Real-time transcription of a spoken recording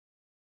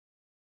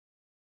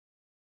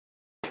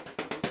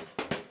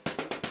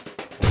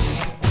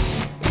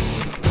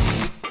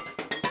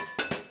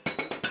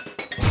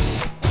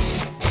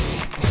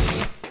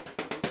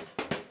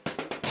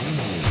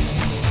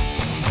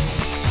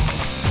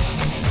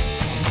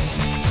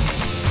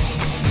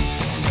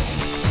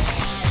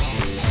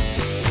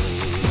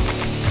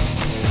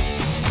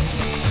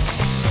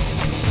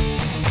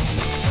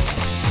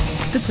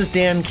This is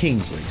Dan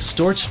Kingsley,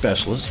 Storage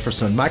Specialist for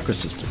Sun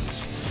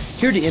Microsystems,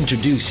 here to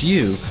introduce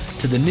you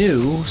to the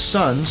new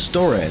Sun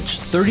Storage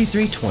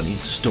 3320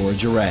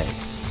 storage array.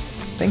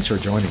 Thanks for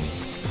joining me.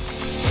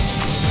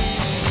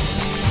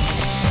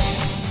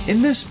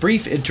 In this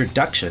brief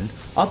introduction,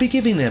 I'll be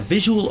giving a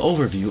visual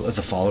overview of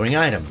the following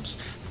items: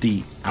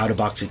 the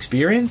out-of-box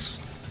experience,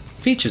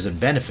 features and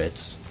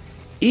benefits,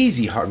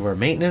 easy hardware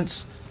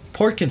maintenance,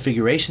 port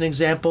configuration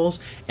examples,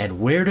 and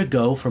where to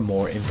go for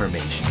more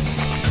information.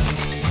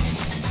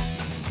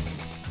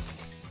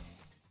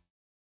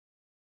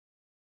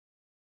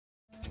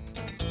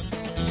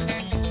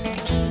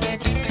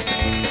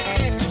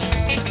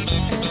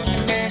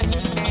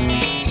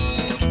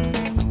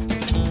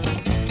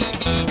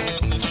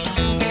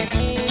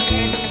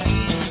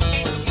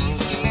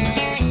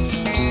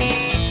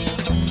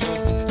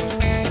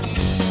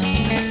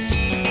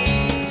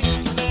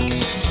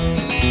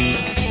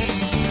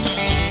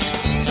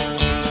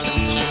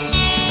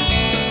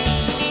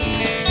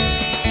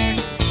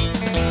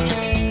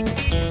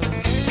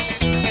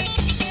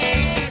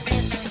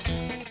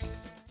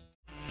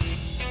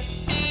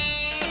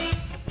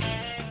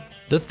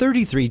 The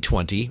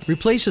 3320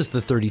 replaces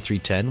the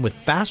 3310 with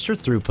faster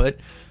throughput,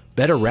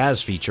 better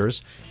RAS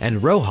features,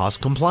 and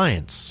RoHS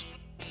compliance.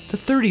 The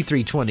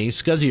 3320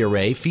 SCSI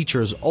array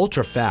features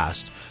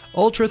ultra-fast,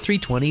 Ultra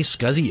 320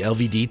 SCSI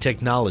LVD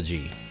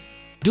technology,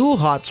 dual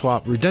hot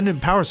swap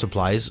redundant power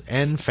supplies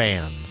and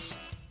fans,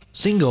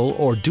 single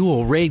or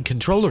dual RAID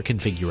controller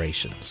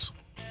configurations,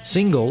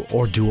 single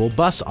or dual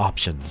bus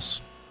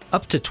options,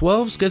 up to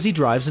 12 SCSI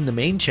drives in the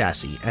main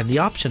chassis, and the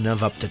option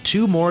of up to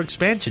 2 more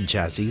expansion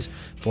chassis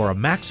for a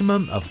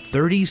maximum of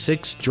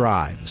 36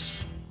 drives.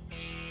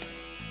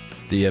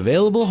 The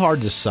available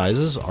hard disk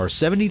sizes are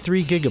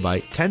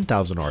 73GB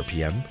 10,000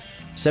 RPM,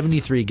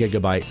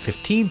 73GB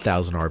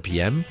 15,000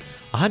 RPM,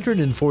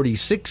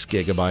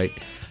 146GB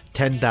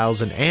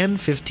 10,000 and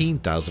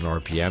 15,000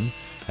 RPM,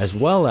 as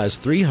well as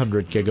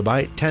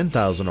 300GB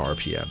 10,000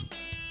 RPM.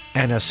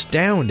 An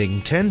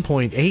astounding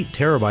 10.8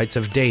 terabytes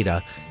of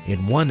data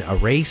in one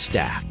array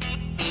stack.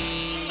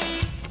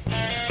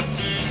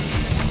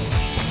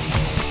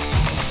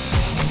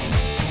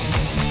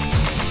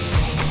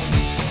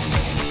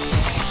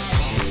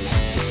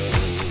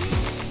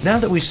 Now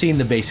that we've seen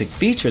the basic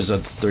features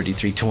of the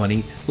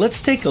 3320,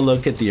 let's take a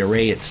look at the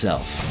array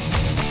itself.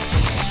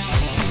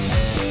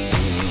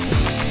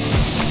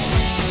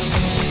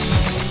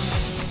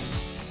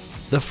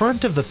 The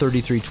front of the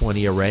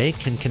 3320 array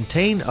can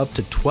contain up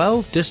to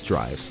 12 disk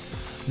drives.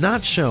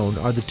 Not shown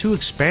are the 2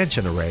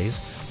 expansion arrays,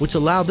 which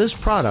allow this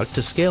product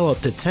to scale up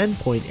to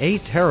 10.8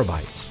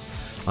 terabytes.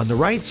 On the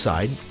right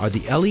side are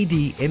the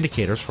LED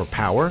indicators for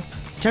power,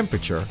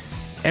 temperature,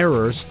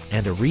 errors,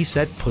 and a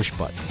reset push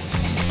button.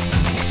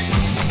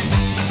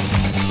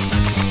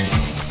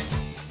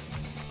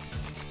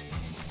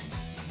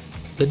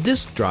 The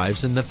disk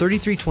drives in the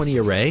 3320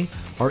 array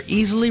are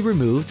easily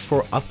removed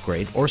for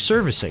upgrade or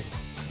servicing.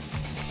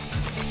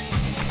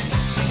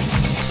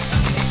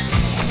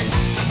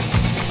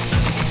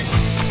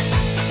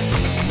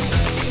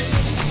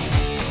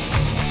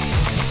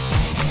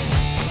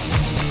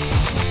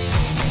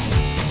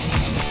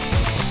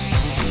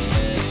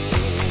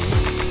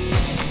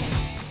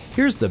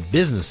 Here's the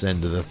business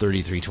end of the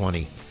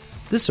 3320.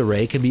 This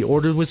array can be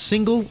ordered with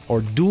single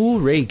or dual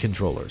RAID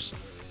controllers.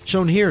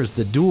 Shown here is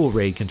the dual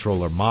RAID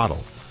controller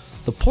model.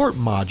 The port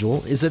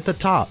module is at the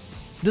top.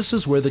 This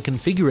is where the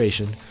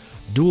configuration,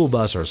 dual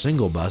bus or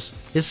single bus,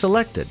 is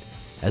selected,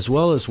 as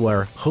well as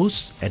where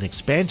hosts and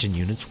expansion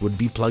units would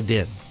be plugged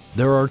in.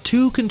 There are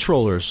 2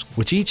 controllers,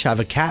 which each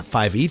have a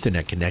Cat5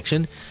 Ethernet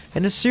connection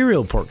and a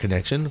serial port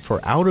connection for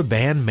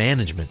out-of-band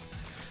management.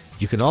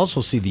 You can also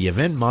see the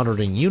event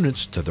monitoring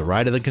units to the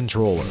right of the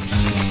controllers.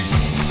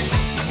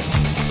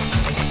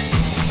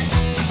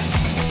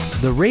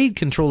 The RAID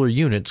controller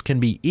units can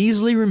be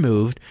easily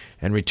removed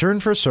and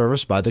returned for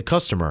service by the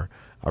customer,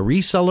 a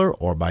reseller,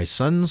 or by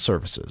Sun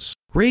Services.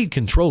 RAID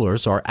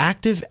controllers are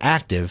active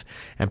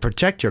and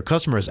protect your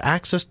customer's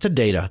access to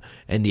data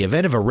in the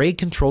event of a RAID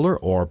controller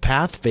or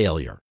path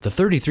failure. The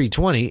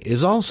 3320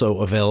 is also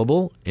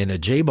available in a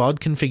JBOD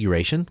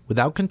configuration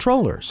without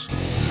controllers.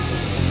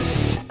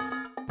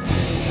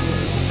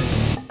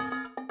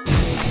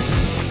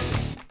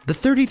 The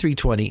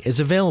 3320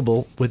 is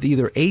available with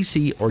either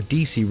AC or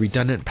DC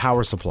redundant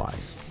power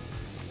supplies.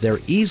 They're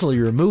easily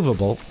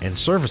removable and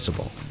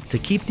serviceable to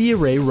keep the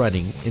array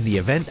running in the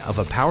event of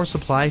a power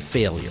supply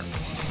failure.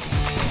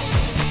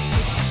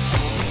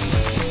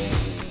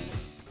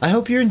 I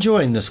hope you're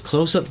enjoying this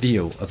close-up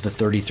view of the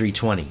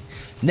 3320.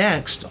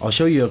 Next, I'll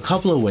show you a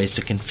couple of ways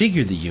to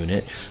configure the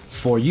unit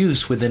for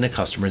use within a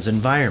customer's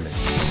environment.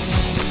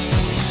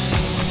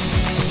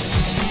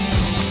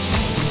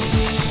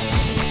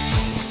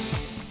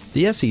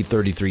 The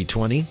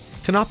SE3320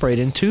 can operate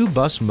in 2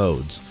 bus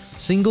modes,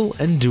 single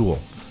and dual.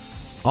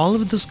 All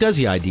of the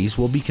SCSI IDs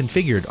will be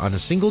configured on a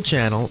single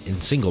channel in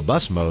single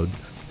bus mode.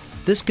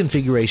 This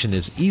configuration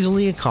is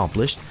easily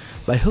accomplished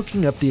by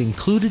hooking up the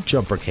included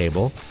jumper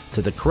cable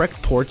to the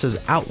correct ports as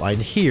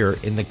outlined here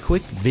in the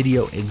quick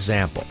video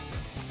example.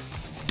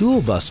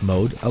 Dual bus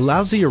mode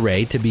allows the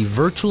array to be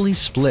virtually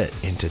split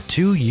into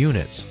 2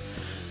 units,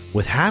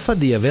 with half of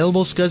the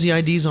available SCSI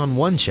IDs on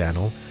one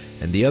channel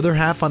and the other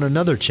half on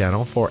another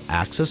channel for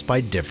access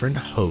by different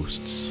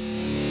hosts.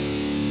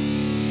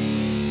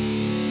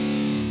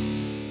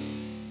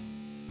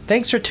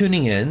 Thanks for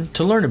tuning in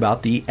to learn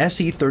about the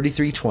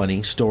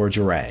SE3320 storage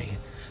array.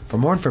 For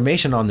more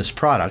information on this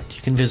product,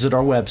 you can visit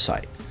our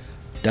website,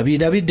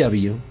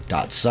 www.sun.com.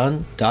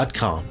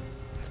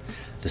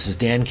 This is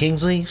Dan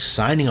Kingsley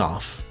signing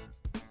off.